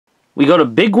We got a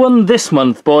big one this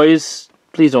month, boys.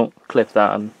 Please don't clip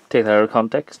that and take that out of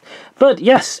context. But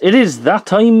yes, it is that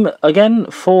time again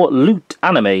for Loot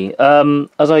Anime.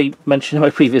 As I mentioned in my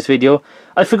previous video,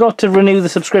 I forgot to renew the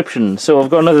subscription, so I've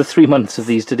got another 3 months of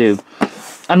these to do.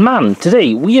 And man,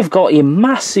 today we have got a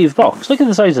massive box. Look at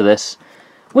the size of this.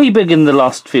 Way bigger than the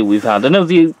last few we've had. I know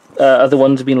the other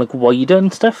ones have been like wider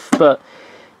and stuff, but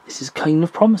this is kind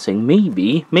of promising.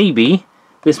 Maybe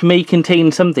this may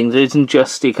contain something that isn't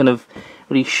just a kind of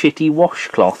really shitty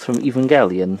washcloth from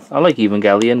Evangelion. I like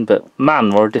Evangelion, but man,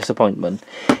 what a disappointment.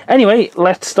 Anyway,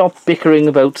 let's stop bickering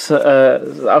about...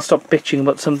 I'll stop bitching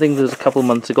about something that was a couple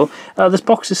months ago. This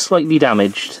box is slightly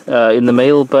damaged in the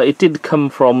mail, but it did come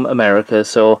from America,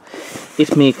 so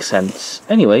it makes sense.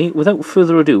 Anyway, without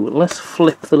further ado, let's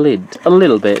flip the lid a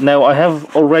little bit. Now, I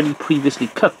have already previously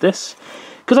cut this,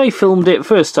 because I filmed it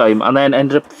first time, and then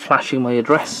ended up flashing my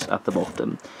address at the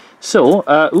bottom. So,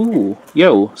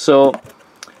 so...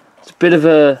 it's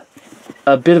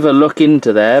a bit of a look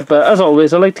into there, but as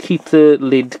always I like to keep the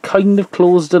lid kind of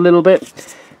closed a little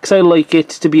bit because I like it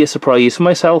to be a surprise for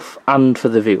myself and for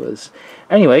the viewers.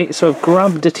 Anyway, so I've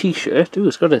grabbed a t-shirt. Ooh,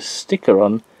 it's got a sticker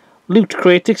on. Loot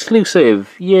Crate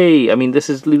exclusive. Yay! I mean, this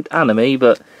is Loot Anime,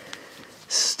 but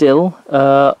still.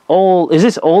 Is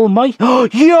this All Might? Oh,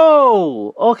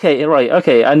 yo! Okay, right,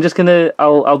 okay, I'm just gonna...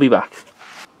 I'll be back.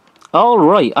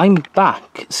 Alright, I'm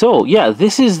back. So, yeah,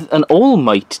 this is an All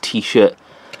Might t-shirt.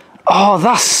 Oh,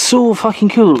 that's so fucking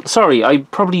cool. Sorry, I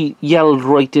probably yelled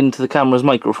right into the camera's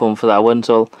microphone for that one,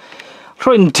 so I'll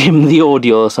try and dim the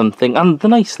audio or something. And the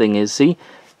nice thing is, see,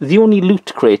 the only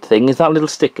Loot Crate thing is that little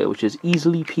sticker, which is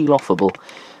easily peel-offable.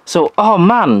 So, oh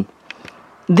man,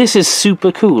 this is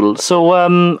super cool. So,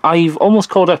 I've almost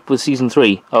caught up with Season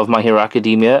 3 of My Hero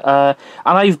Academia,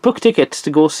 and I've booked tickets to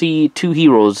go see Two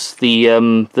Heroes,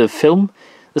 the film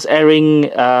that's airing,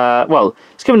 well,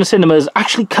 it's coming to cinemas,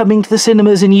 actually coming to the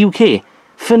cinemas in UK.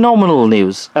 Phenomenal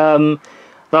news.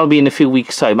 That'll be in a few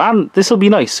weeks' time, and this will be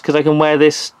nice, because I can wear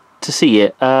this to see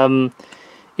it.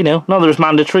 You know, not that it's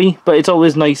mandatory, but it's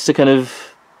always nice to kind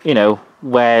of, you know,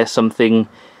 wear something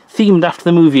themed after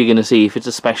the movie you're going to see if it's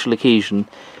a special occasion.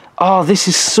 Oh, this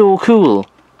is so cool.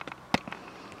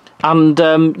 And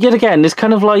yet again, it's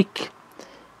kind of like,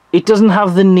 it doesn't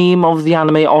have the name of the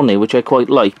anime on it, which I quite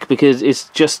like, because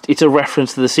it's a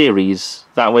reference to the series.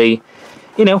 That way,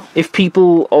 you know, if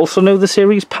people also know the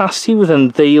series past you, then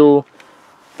they'll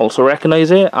also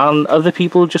recognise it, and other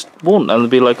people just won't, and they'll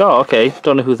be like, oh, okay,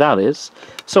 don't know who that is.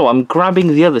 So I'm grabbing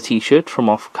the other t-shirt from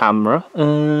off camera.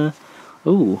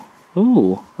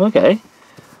 Ooh, okay.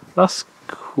 That's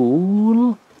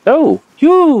cool. Oh,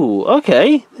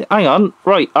 okay. Hang on.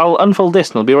 Right, I'll unfold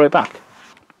this and I'll be right back.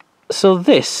 So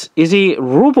this is a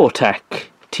Robotech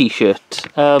t-shirt.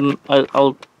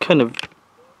 I'll kind of...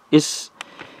 It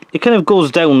kind of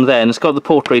goes down there and it's got the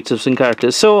portraits of some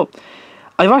characters. So,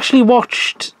 I've actually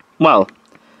watched... Well,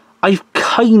 I've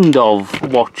kind of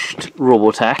watched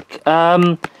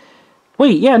Robotech.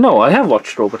 Wait, yeah, no, I have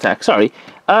watched Robotech, sorry.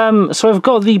 So I've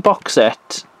got the box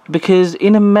set, because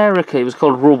in America it was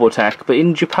called Robotech, but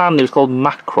in Japan it was called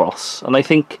Macross, and I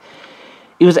think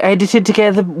it was edited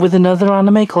together with another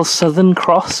anime called Southern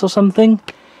Cross or something.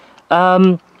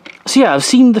 So yeah, I've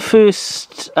seen the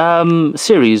first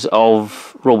series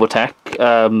of Robotech,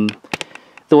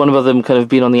 the one about them kind of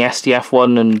being on the SDF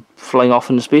one and flying off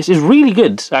into space. It's really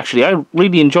good, actually. I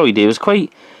really enjoyed it. It was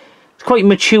quite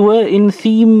mature in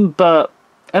theme, but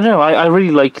I don't know, I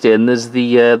really liked it. And there's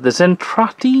the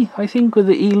Zentradi, I think, with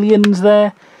the aliens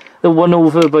there. The one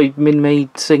over by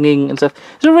Minmay singing and stuff.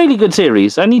 It's a really good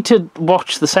series. I need to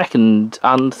watch the second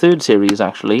and third series,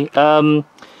 actually. And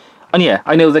yeah,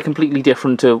 I know they're completely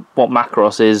different to what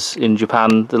Macross is in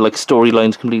Japan. The like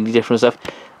storyline's completely different and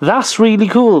stuff. That's really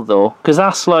cool, though, because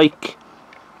that's like...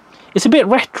 It's a bit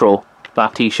retro,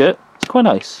 that t-shirt. It's quite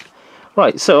nice.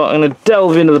 Right, so I'm going to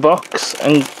delve into the box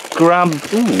and grab...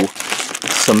 Ooh,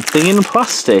 something in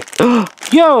plastic.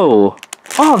 Yo!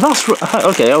 Oh, that's...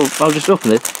 Okay, I'll just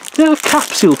open it. There's a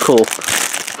Capsule Corp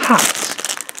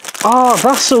hat. Oh,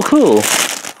 that's so cool.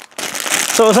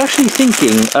 So I was actually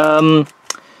thinking,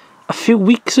 a few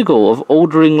weeks ago of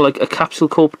ordering like a Capsule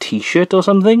Corp t-shirt or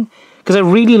something, because I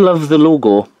really love the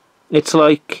logo. It's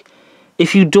like,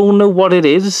 if you don't know what it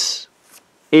is,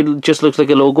 it just looks like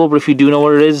a logo, but if you do know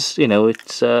what it is, you know,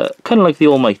 it's kind of like the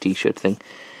All Might t-shirt thing.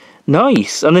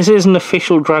 Nice! And this is an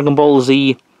official Dragon Ball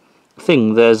Z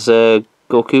thing. There's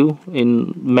Goku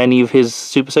in many of his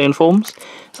Super Saiyan forms.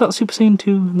 Is that Super Saiyan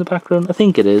 2 in the background? I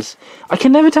think it is. I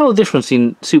can never tell the difference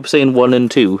in Super Saiyan 1 and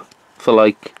 2 for,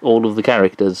 like, all of the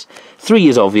characters. 3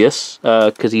 is obvious,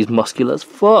 because he's muscular as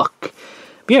fuck.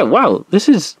 But yeah, wow, this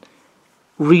is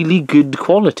really good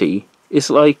quality. It's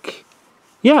like,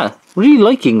 yeah, really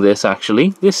liking this actually.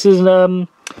 This is,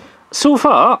 so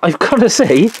far, I've got to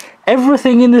say,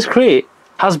 everything in this crate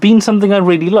has been something I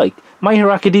really like. My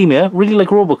Hero Academia, really like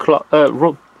Robotech,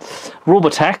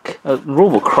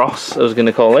 Robocross, I was going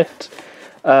to call it.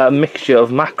 A mixture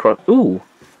of macro. Ooh,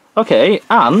 okay,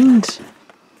 and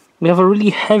we have a really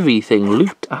heavy thing,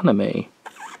 Loot Anime.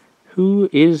 Who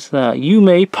is that?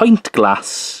 Yume Pint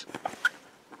Glass.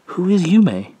 Who is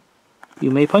Yume?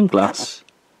 Yume Pint Glass.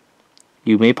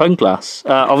 Yume Pint Glass.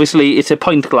 Obviously, it's a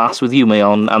pint glass with Yume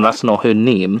on, and that's not her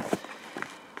name.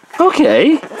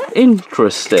 Okay,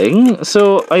 interesting.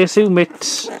 So, I assume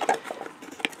it's...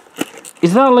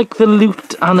 Is that like the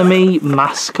Loot Anime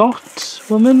mascot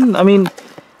woman? I mean,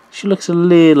 she looks a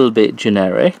little bit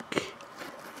generic.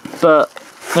 But,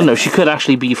 I don't know, she could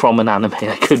actually be from an anime.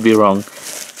 I could be wrong.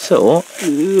 So,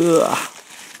 ooh,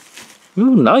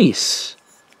 nice.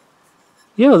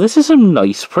 Yo, this is some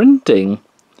nice printing.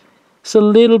 It's a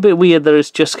little bit weird that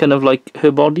it's just kind of like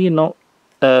her body and not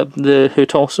her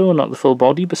torso, not the full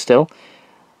body, but still.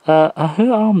 Her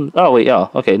arm. Oh wait, yeah,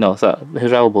 okay, no, it's that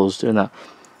her elbows doing that.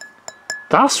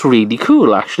 That's really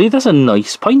cool, actually. That's a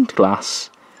nice pint glass.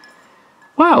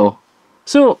 Wow.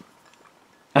 So,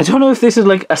 I don't know if this is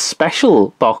like a special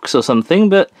box or something,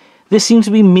 but this seems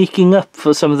to be making up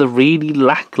for some of the really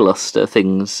lackluster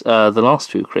things the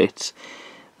last few crates.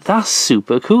 That's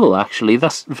super cool, actually.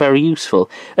 That's very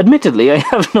useful. Admittedly, I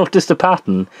have noticed a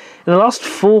pattern. In the last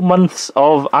 4 months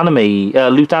of anime,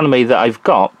 Loot Anime that I've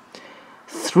got,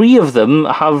 3 of them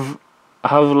have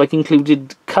like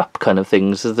included cup kind of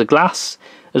things. There's the glass,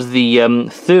 there's the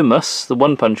thermos, the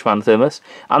One Punch Man thermos,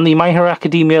 and the My Hero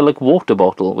Academia like water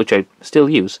bottle, which I still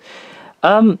use.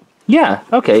 Yeah,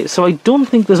 okay, so I don't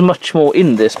think there's much more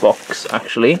in this box,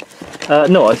 actually.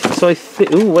 No,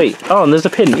 ooh, wait. Oh, and there's a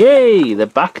pin. Yay! They're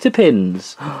back to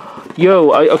pins.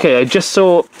 Yo, okay, I just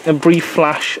saw a brief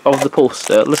flash of the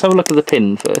poster. Let's have a look at the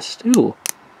pin first. Ooh.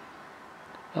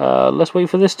 Let's wait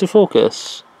for this to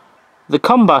focus. The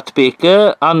Combat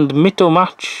Baker and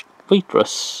Mitomatch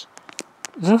Waitress.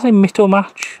 Does that say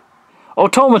Mitomatch?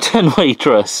 Automaton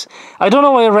Waitress. I don't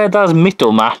know why I read that as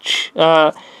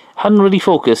Mitomatch. Hadn't really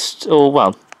focused, or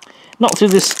well, not through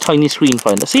this tiny screen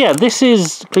finder. So yeah, this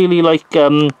is clearly like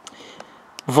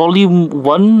volume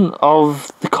 1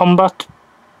 of the Combat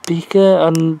Baker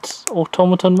and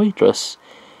Automaton Waitress.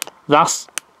 That's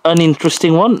an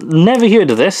interesting one. Never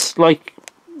heard of this. Like,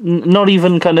 not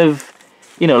even kind of,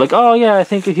 you know, like, oh yeah, I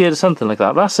think I heard of something like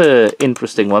that. That's a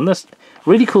interesting one. That's a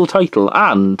really cool title,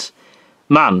 and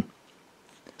man,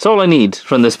 it's all I need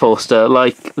from this poster.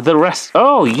 Like the rest.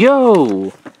 Oh,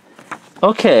 yo.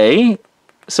 Okay,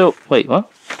 so, wait,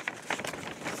 what?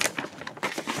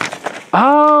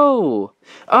 Oh!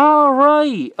 Oh,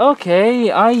 right, okay,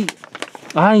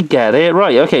 I get it,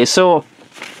 right, okay, so,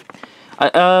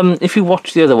 if you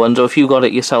watch the other ones, or if you got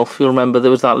it yourself, you'll remember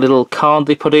there was that little card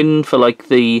they put in for, like,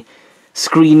 the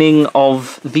screening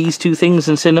of these 2 things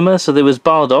in cinema. So there was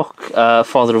Bardock,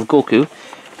 Father of Goku,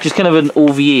 which is kind of an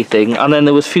OVA thing, and then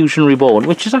there was Fusion Reborn,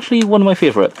 which is actually one of my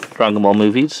favourite Dragon Ball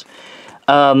movies.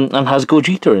 And has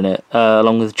Gogeta in it,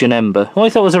 along with Janemba, who I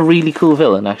thought was a really cool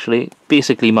villain, actually.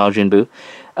 Basically Majin Buu.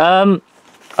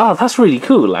 Oh, that's really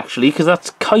cool, actually, because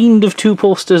that's kind of 2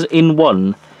 posters in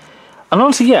one. And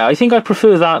honestly, yeah, I think I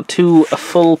prefer that to a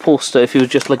full poster if it was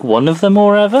just like one of them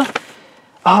or whatever.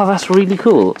 Oh, that's really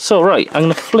cool. So, right, I'm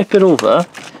going to flip it over,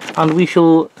 and we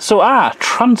shall... So,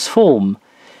 Transform.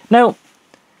 Now,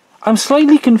 I'm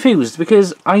slightly confused,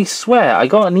 because I swear I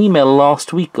got an email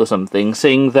last week or something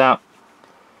saying that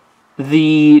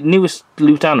the newest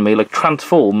Loot Anime, like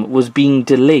Transform, was being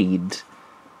delayed.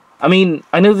 I mean,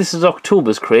 I know this is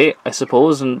October's crate, I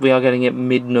suppose, and we are getting it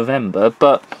mid-November,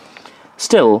 but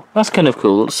still, that's kind of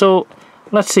cool. So,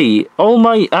 let's see. All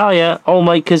Might,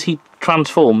 because he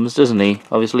transforms, doesn't he?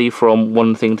 Obviously, from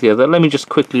one thing to the other. Let me just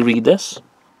quickly read this.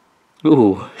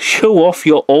 Ooh, show off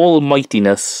your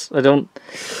almightiness. I don't...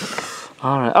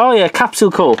 Alright. Oh yeah, Capsule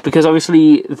Corp, because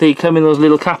obviously they come in those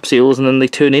little capsules and then they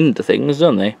turn into things,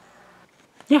 don't they?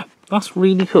 Yeah, that's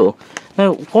really cool.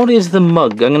 Now, what is the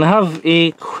mug? I'm going to have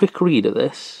a quick read of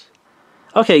this.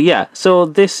 Okay, yeah, so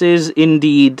this is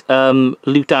indeed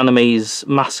Loot Anime's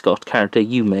mascot character,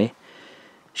 Yume.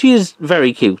 She is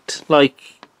very cute.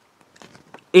 Like,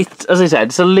 it's, as I said,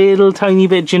 it's a little tiny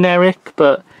bit generic,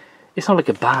 but it's not like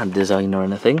a bad design or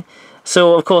anything.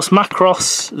 So, of course,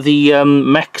 Macross, the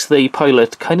mechs they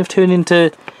pilot, kind of turn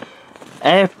into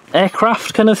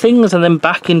aircraft kind of things, and then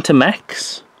back into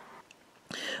mechs.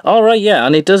 Alright, yeah,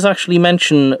 and it does actually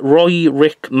mention Roy,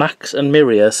 Rick, Max, and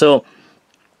Miria. So,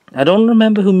 I don't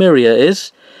remember who Miria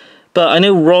is, But I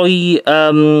know Roy,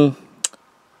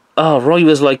 Roy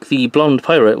was like the blonde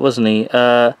pirate, wasn't he?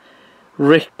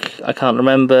 Rick, I can't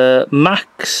remember.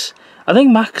 Max, I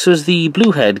think Max was the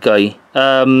blue-haired guy.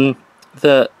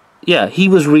 Yeah, he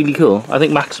was really cool. I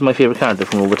think Max is my favourite character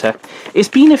from Robotech. It's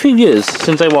been a few years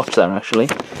since I watched that, actually.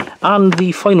 And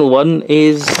the final one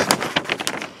is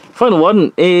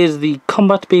the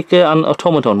Combat Baker and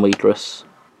Automaton Waitress.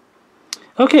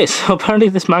 Okay, so apparently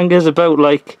this manga is about,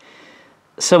 like,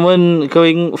 someone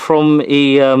going from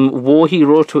a war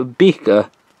hero to a baker.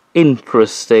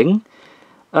 Interesting.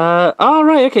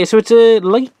 Right, okay, so it's a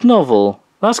light novel.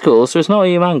 That's cool, so it's not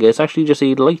a manga, it's actually just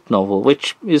a light novel,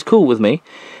 which is cool with me.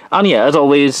 And yeah, as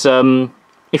always,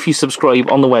 if you subscribe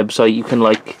on the website, you can,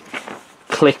 like,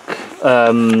 click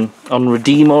on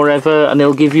redeem or whatever, and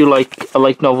it'll give you, like, a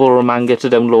light novel or a manga to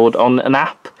download on an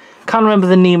app. Can't remember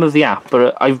the name of the app,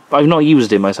 but I've not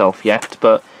used it myself yet,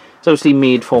 but it's obviously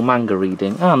made for manga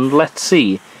reading. And let's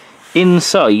see,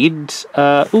 inside,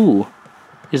 ooh,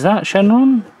 is that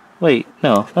Shenron? Wait,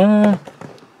 no,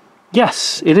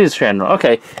 yes, it is Shenron.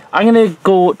 Okay, I'm gonna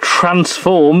go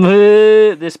transform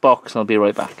this box and I'll be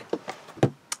right back.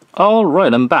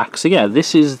 Alright, I'm back. So yeah,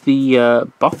 this is the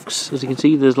box. As you can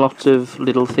see, there's lots of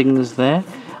little things there.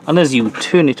 And as you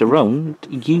turn it around,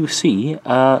 you see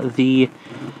the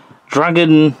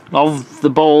Dragon of the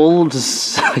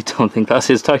Balls. I don't think that's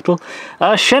his title.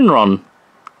 Shenron.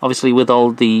 Obviously with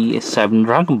all the 7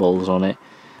 Dragon Balls on it.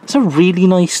 It's a really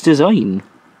nice design,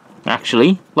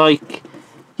 actually. Like,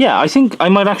 yeah, I think I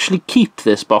might actually keep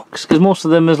this box, because most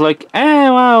of them is like,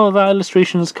 wow, that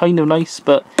illustration is kind of nice,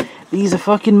 but these are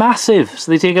fucking massive,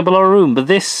 so they take up a lot of room. But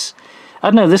this, I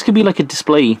don't know, this could be like a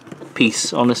display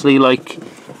piece, honestly, like,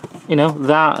 you know,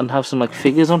 that, and have some like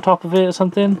figures on top of it or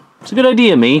something. It's a good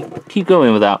idea, me. Keep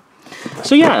going with that.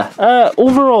 So yeah,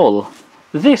 overall,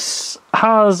 this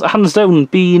has hands down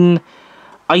been,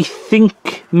 I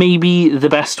think, maybe the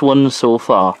best one so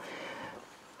far.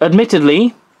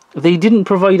 Admittedly, they didn't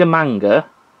provide a manga,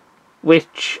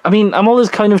 which, I mean, I'm always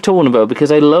kind of torn about,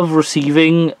 because I love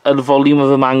receiving a volume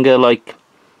of a manga, like,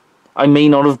 I may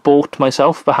not have bought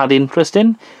myself, but had interest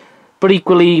in. But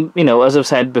equally, you know, as I've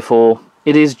said before,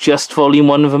 it is just volume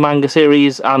 1 of a manga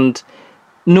series, and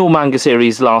no manga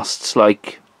series lasts,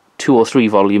 like, 2 or 3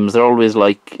 volumes. They're always,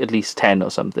 like, at least 10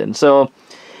 or something. So,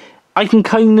 I can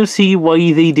kind of see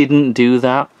why they didn't do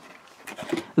that.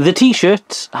 The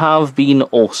t-shirts have been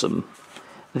awesome.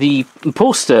 The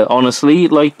poster, honestly,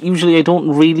 like, usually I don't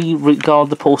really regard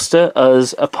the poster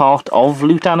as a part of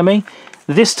Loot Anime.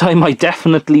 This time I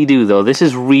definitely do, though. This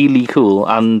is really cool,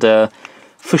 and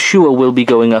for sure will be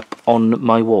going up on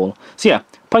my wall. So yeah,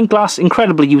 pint glass,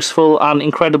 incredibly useful and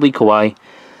incredibly kawaii.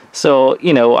 So,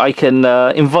 you know, I can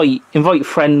invite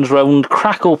friends round,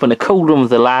 crack open a cold one with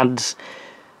the lads,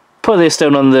 put this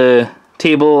down on the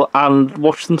table, and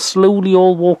watch them slowly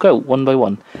all walk out, one by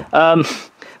one.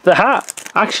 The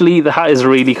hat, actually, the hat is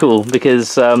really cool,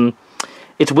 because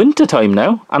it's winter time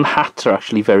now, and hats are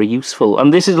actually very useful.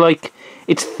 And this is like,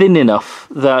 it's thin enough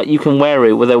that you can wear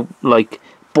it without, like,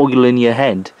 boiling your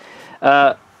head.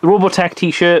 Robotech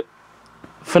t-shirt,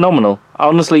 phenomenal.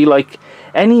 Honestly, like,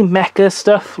 any mecha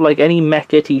stuff, like any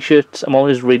mecha t-shirts, I'm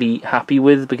always really happy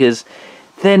with, because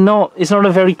it's not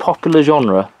a very popular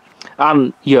genre.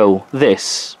 And, yo,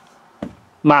 this,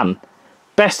 man,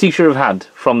 best t-shirt I've had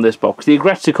from this box. The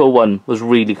Agretsuko one was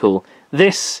really cool.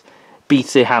 This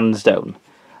beats it hands down.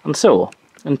 And so,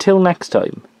 until next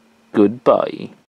time, goodbye.